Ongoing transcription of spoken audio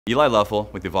Eli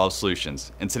Leffel with Evolve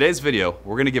Solutions. In today's video,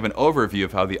 we're going to give an overview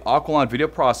of how the Aquilon video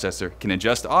processor can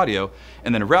ingest audio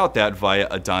and then route that via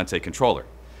a Dante controller.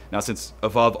 Now, since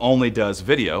Evolve only does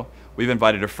video, we've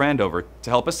invited a friend over to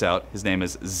help us out. His name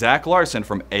is Zach Larson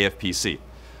from AFPC.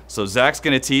 So Zach's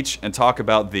going to teach and talk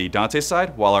about the Dante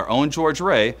side, while our own George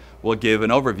Ray will give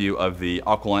an overview of the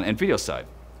Aquilon and video side.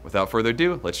 Without further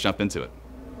ado, let's jump into it.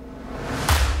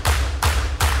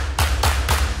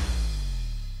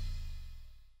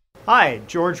 Hi,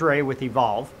 George Ray with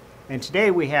Evolve, and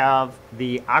today we have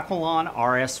the Aquilon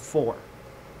RS4.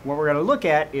 What we're going to look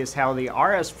at is how the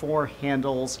RS4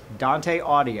 handles Dante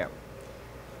audio.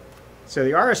 So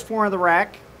the RS4 on the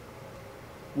rack,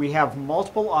 we have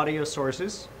multiple audio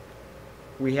sources.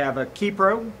 We have a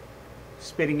keyprobe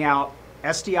spitting out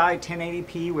SDI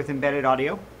 1080p with embedded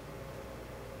audio.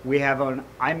 We have an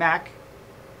iMac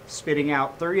spitting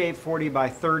out 3840 by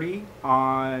 30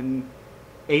 on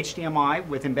HDMI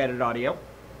with embedded audio,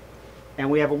 and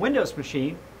we have a Windows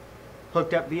machine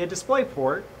hooked up via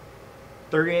DisplayPort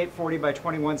 3840 by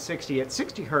 2160 at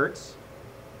 60 Hertz,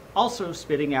 also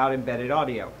spitting out embedded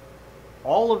audio.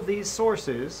 All of these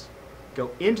sources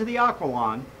go into the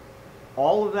Aquilon.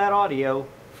 All of that audio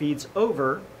feeds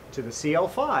over to the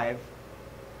CL5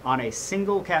 on a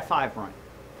single Cat5 run.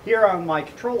 Here on my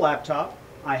control laptop,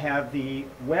 I have the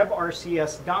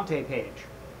WebRCS Dante page.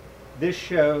 This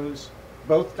shows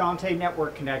both Dante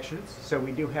network connections, so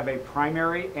we do have a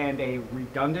primary and a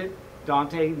redundant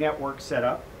Dante network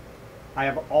setup. I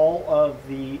have all of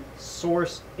the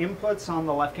source inputs on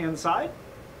the left-hand side,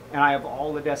 and I have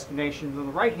all the destinations on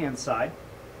the right-hand side.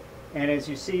 And as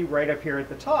you see right up here at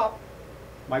the top,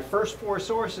 my first four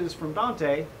sources from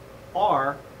Dante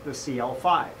are the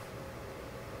CL5.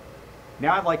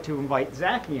 Now I'd like to invite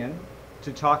Zach in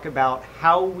to talk about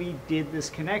how we did this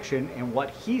connection and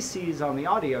what he sees on the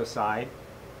audio side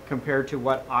compared to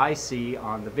what I see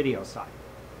on the video side.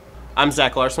 I'm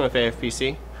Zach Larson with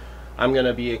AFPC. I'm going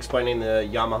to be explaining the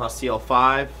Yamaha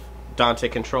CL5, Dante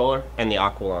Controller, and the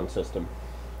Aquilon system.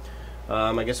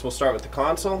 I guess we'll start with the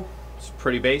console. It's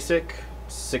pretty basic,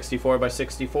 64 by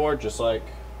 64, just like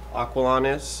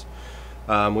Aquilon is.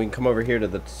 We can come over here to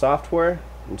the software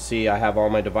and see I have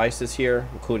all my devices here,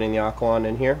 including the Aquilon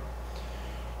in here.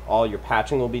 All your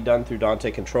patching will be done through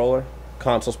Dante Controller.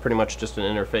 Console's pretty much just an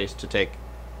interface to take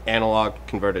analog,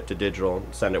 convert it to digital,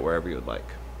 and send it wherever you would like.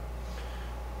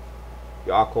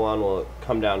 Your Aquilon will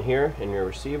come down here in your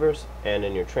receivers and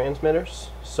in your transmitters.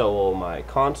 So will my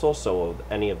console, so will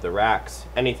any of the racks,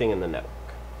 anything in the network.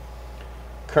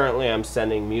 Currently I'm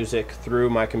sending music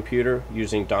through my computer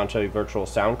using Dante Virtual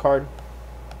Sound Card.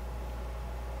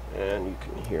 And you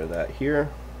can hear that here.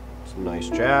 Some nice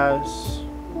jazz.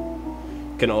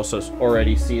 You can also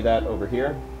already see that over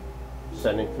here,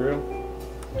 sending through.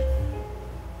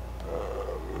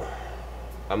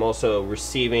 I'm also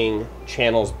receiving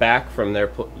channels back from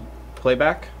their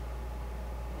playback.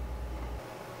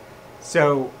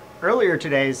 So earlier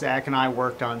today, Zach and I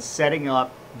worked on setting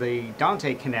up the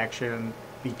Dante connection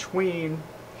between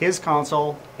his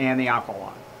console and the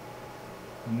Aquilon.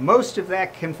 Most of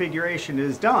that configuration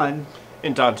is done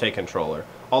in Dante Controller.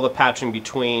 All the patching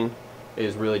between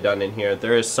is really done in here.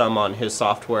 There is some on his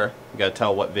software. You gotta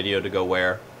tell what video to go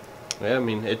where. Yeah, I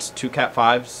mean, it's two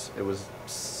Cat5s. It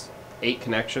was 8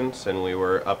 connections, and we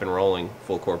were up and rolling,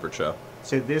 full corporate show.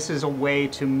 So this is a way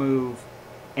to move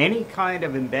any kind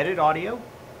of embedded audio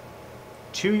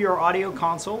to your audio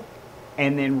console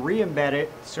and then re-embed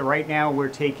it. So right now we're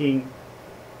taking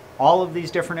all of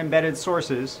these different embedded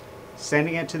sources,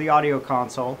 sending it to the audio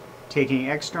console, taking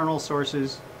external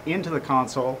sources into the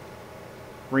console,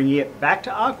 bringing it back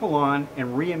to Aquilon,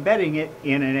 and re-embedding it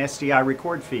in an SDI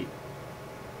record feed.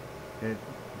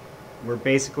 We're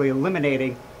basically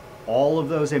eliminating all of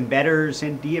those embedders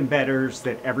and de-embedders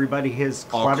that everybody has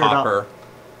cluttered all copper, up.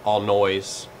 All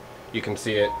noise. You can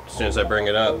see it as soon as I bring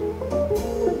it up.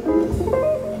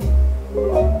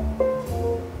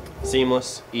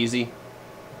 Seamless, easy.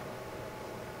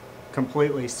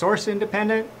 Completely source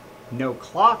independent, no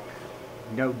clock,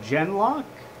 no gen lock,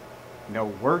 no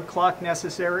word clock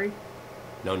necessary.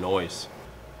 No noise.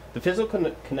 The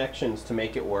physical connections to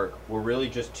make it work were really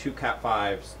just two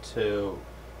Cat5s to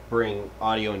bring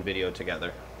audio and video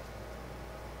together.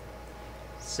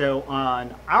 So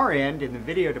on our end, in the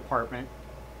video department,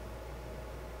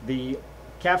 the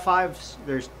Cat5s,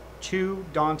 there's 2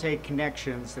 Dante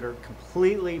connections that are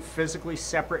completely physically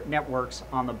separate networks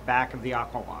on the back of the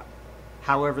Aquilon.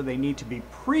 However, they need to be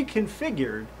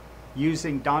pre-configured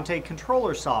using Dante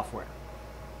Controller software.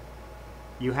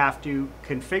 You have to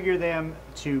configure them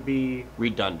to be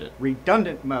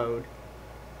redundant mode.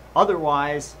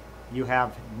 Otherwise, You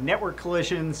have network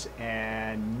collisions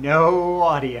and no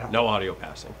audio. No audio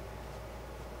passing.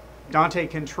 Dante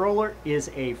Controller is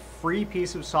a free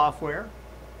piece of software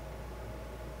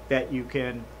that you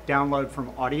can download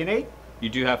from Audionate. You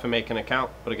do have to make an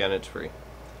account, but again, it's free.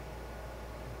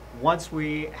 Once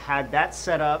we had that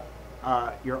set up,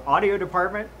 your audio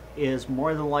department is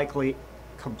more than likely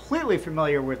completely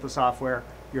familiar with the software.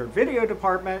 Your video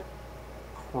department,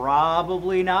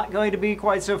 probably not going to be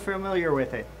quite so familiar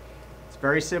with it. It's a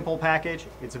very simple package.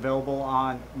 It's available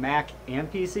on Mac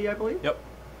and PC, I believe. Yep.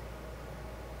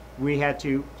 We had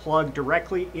to plug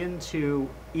directly into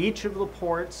each of the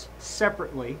ports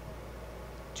separately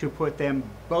to put them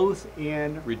both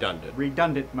in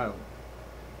redundant mode.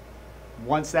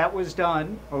 Once that was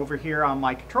done, over here on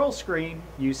my control screen,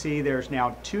 you see there's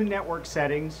now 2 network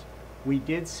settings. We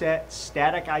did set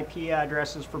static IP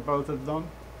addresses for both of them.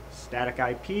 Static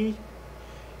IP.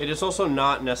 It is also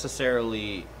not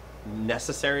necessarily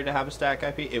necessary to have a static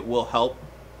IP. It will help.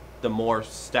 The more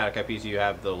static IPs you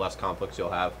have, the less conflicts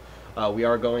you'll have. We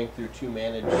are going through 2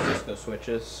 managed Cisco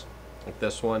switches, like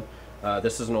this one.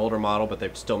 This is an older model, but they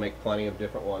still make plenty of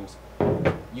different ones.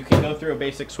 You can go through a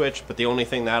basic switch, but the only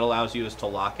thing that allows you is to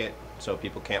lock it, so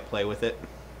people can't play with it.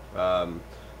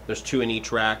 There's 2 in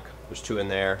each rack. There's 2 in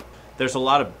there. There's a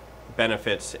lot of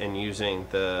benefits in using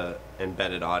the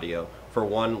embedded audio. For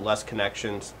one, less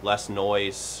connections, less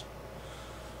noise.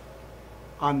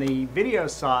 On the video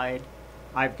side,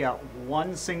 I've got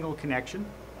 1 single connection.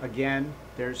 Again,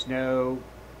 there's no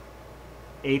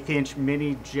 1/8"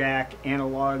 mini jack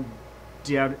analog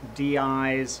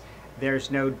DIs.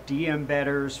 There's no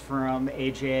de-embedders from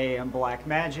AJA and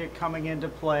Blackmagic coming into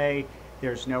play.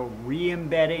 There's no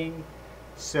re-embedding.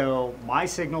 So my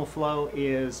signal flow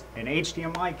is an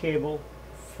HDMI cable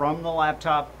from the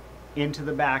laptop into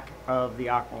the back of the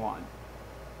Aquilon.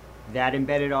 That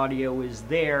embedded audio is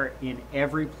there in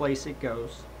every place it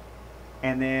goes.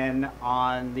 And then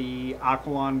on the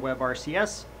Aquilon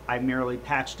WebRCS, I merely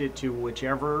patched it to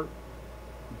whichever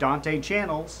Dante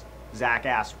channels Zach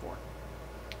asked for.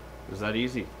 It was that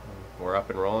easy. We're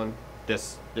up and rolling.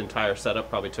 This entire setup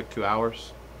probably took 2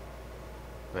 hours.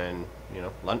 And,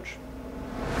 lunch.